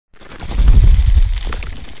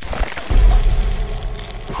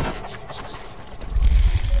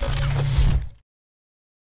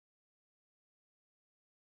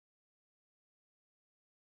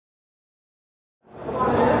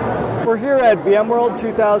we're here at VMworld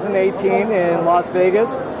 2018 in Las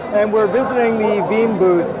Vegas, and we're visiting the Veeam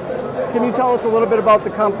booth. Can you tell us a little bit about the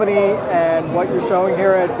company and what you're showing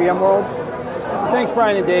here at VMworld? Thanks,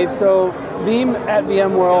 Brian and Dave. So Veeam at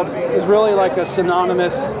VMworld is really like a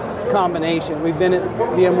synonymous combination. We've been at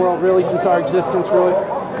VMworld really since our existence. Really,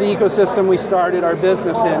 it's the ecosystem we started our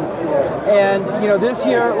business in. And this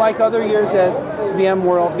year, like other years at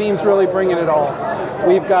VMworld, Veeam's really bringing it all.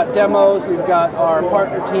 We've got demos, we've got our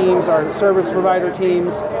partner teams, our service provider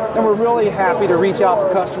teams, and we're really happy to reach out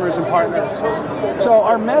to customers and partners. So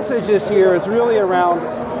our message this year is really around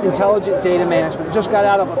intelligent data management. Just got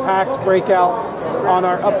out of a packed breakout on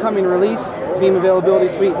our upcoming release, Veeam Availability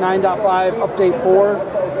Suite 9.5, Update 4.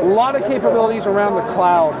 A lot of capabilities around the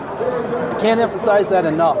cloud. I can't emphasize that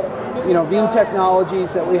enough. Veeam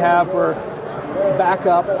technologies that we have for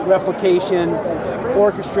backup, replication,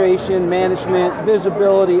 orchestration, management,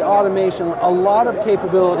 visibility, automation, a lot of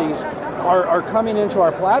capabilities are coming into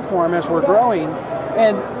our platform as we're growing.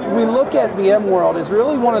 And we look at VMworld as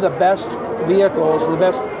really one of the best vehicles, the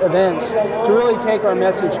best events to really take our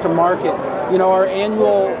message to market. Our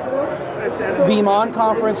annual Veeam On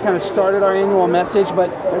conference kind of started our annual message, but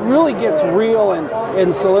it really gets real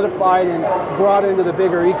and solidified and brought into the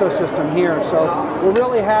bigger ecosystem here. So we're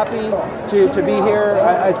really happy to be here.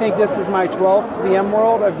 I think this is my 12th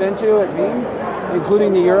VMworld I've been to at Veeam,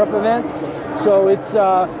 including the Europe events. So it's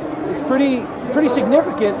pretty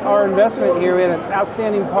significant, our investment here. We had an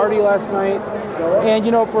outstanding party last night. And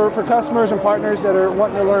for customers and partners that are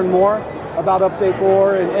wanting to learn more about Update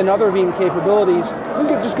 4 and other Veeam capabilities, you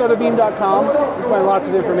can just go to Veeam.com and find lots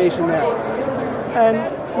of information there. And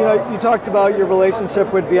you talked about your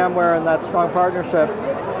relationship with VMware and that strong partnership.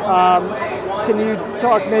 Can you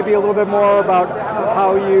talk maybe a little bit more about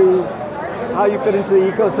how you fit into the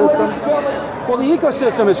ecosystem? Well, the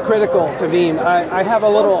ecosystem is critical to Veeam. I have a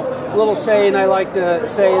little saying I like to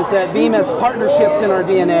say is that Veeam has partnerships in our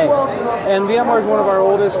DNA. And VMware is one of our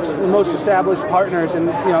oldest and most established partners. And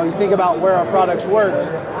you think about where our products worked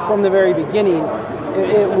from the very beginning,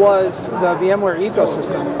 it was the VMware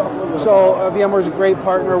ecosystem. So VMware is a great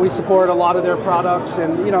partner. We support a lot of their products,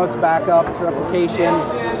 and it's backup, it's replication,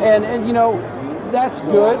 and that's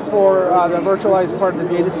good for the virtualized part of the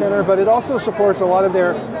data center, but it also supports a lot of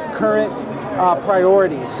their current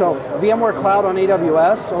priorities. So VMware Cloud on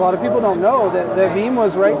AWS, a lot of people don't know that Veeam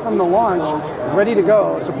was right from the launch ready to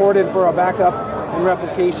go, supported for a backup and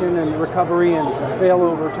replication and recovery and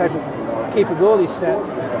failover type of capability set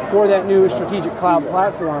for that new strategic cloud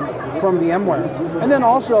platform from VMware. And then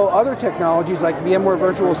also other technologies like VMware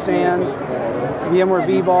Virtual SAN, VMware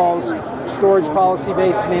vVols, storage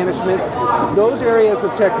policy-based management. Those areas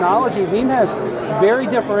of technology, Veeam has very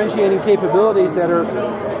differentiating capabilities that are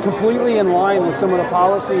completely in line with some of the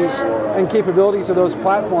policies and capabilities of those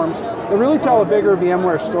platforms that really tell a bigger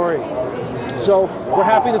VMware story. So we're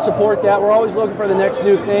happy to support that. We're always looking for the next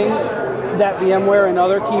new thing that VMware and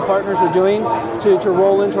other key partners are doing to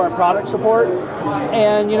roll into our product support.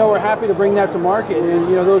 And we're happy to bring that to market. And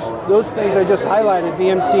those things I just highlighted,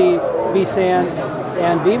 VMC, vSAN,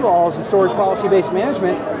 and vVols and storage policy-based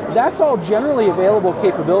management, that's all generally available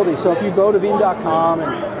capability. So if you go to Veeam.com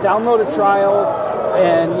and download a trial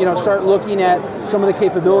and start looking at some of the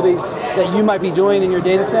capabilities that you might be doing in your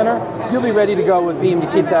data center, you'll be ready to go with Veeam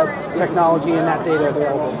to keep that technology and that data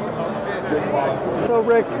available. So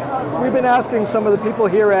Rick, we've been asking some of the people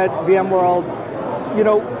here at VMworld,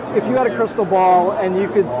 if you had a crystal ball and you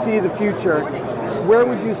could see the future, where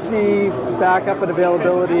would you see backup and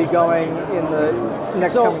availability going in the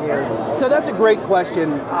next coming years? So that's a great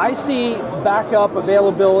question. I see backup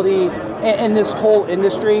availability in this whole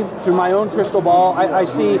industry through my own crystal ball. I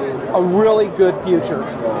see a really good future.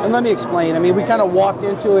 And let me explain. We kind of walked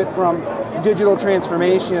into it from digital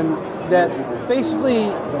transformation that basically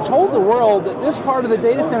told the world that this part of the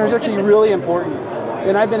data center is actually really important.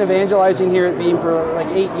 And I've been evangelizing here at Veeam for like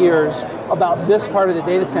 8 years about this part of the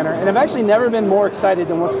data center, and I've actually never been more excited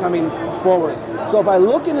than what's coming forward. So if I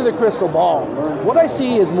look into the crystal ball, what I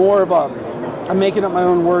see is more of I'm making up my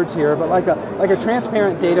own words here, but like a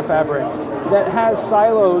transparent data fabric that has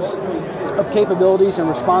silos of capabilities and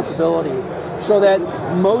responsibility so that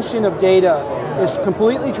motion of data is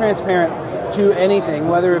completely transparent to anything,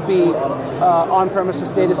 whether it be on-premises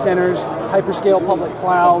data centers, hyperscale public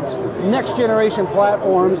clouds, next-generation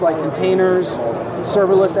platforms like containers,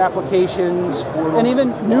 serverless applications, and even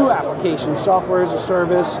new applications, software as a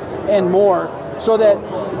service, and more, so that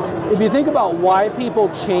if you think about why people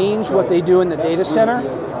change what they do in the data center,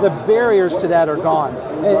 the barriers to that are gone.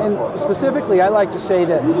 And specifically, I like to say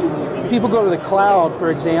that people go to the cloud,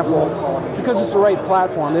 for example, because it's the right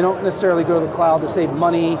platform. They don't necessarily go to the cloud to save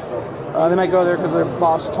money They might go there because their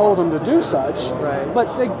boss told them to do such. Right.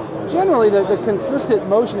 But generally, the consistent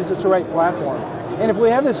motion is just the right platform. And if we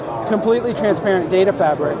have this completely transparent data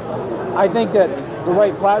fabric, I think that the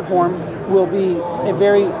right platform will be a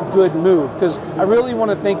very good move, because I really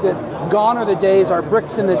want to think that gone are the days, our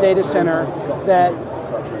bricks in the data center that,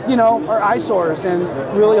 you know, are eyesores and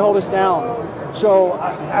really hold us down. So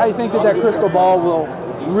I think that crystal ball will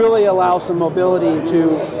really allow some mobility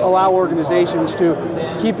to allow organizations to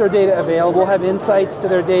keep their data available, have insights to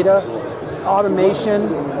their data,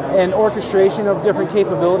 automation and orchestration of different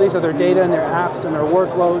capabilities of their data and their apps and their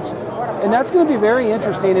workloads. And that's going to be very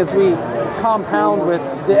interesting as we compound with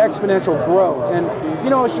the exponential growth. And, you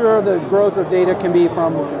know, sure, the growth of data can be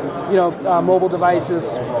from, you know, mobile devices,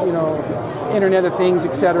 you know, Internet of Things,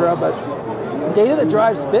 etc. But data that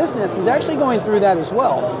drives business is actually going through that as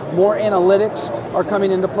well. More analytics are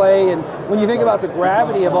coming into play, and when you think about the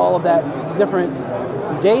gravity of all of that different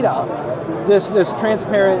data, this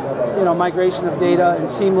transparent, you know, migration of data and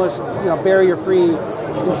seamless, you know, barrier-free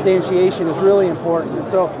instantiation is really important. And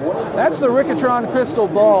so that's the Ricketron crystal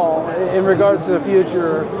ball in regards to the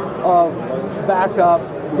future of backup,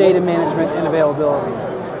 data management, and availability.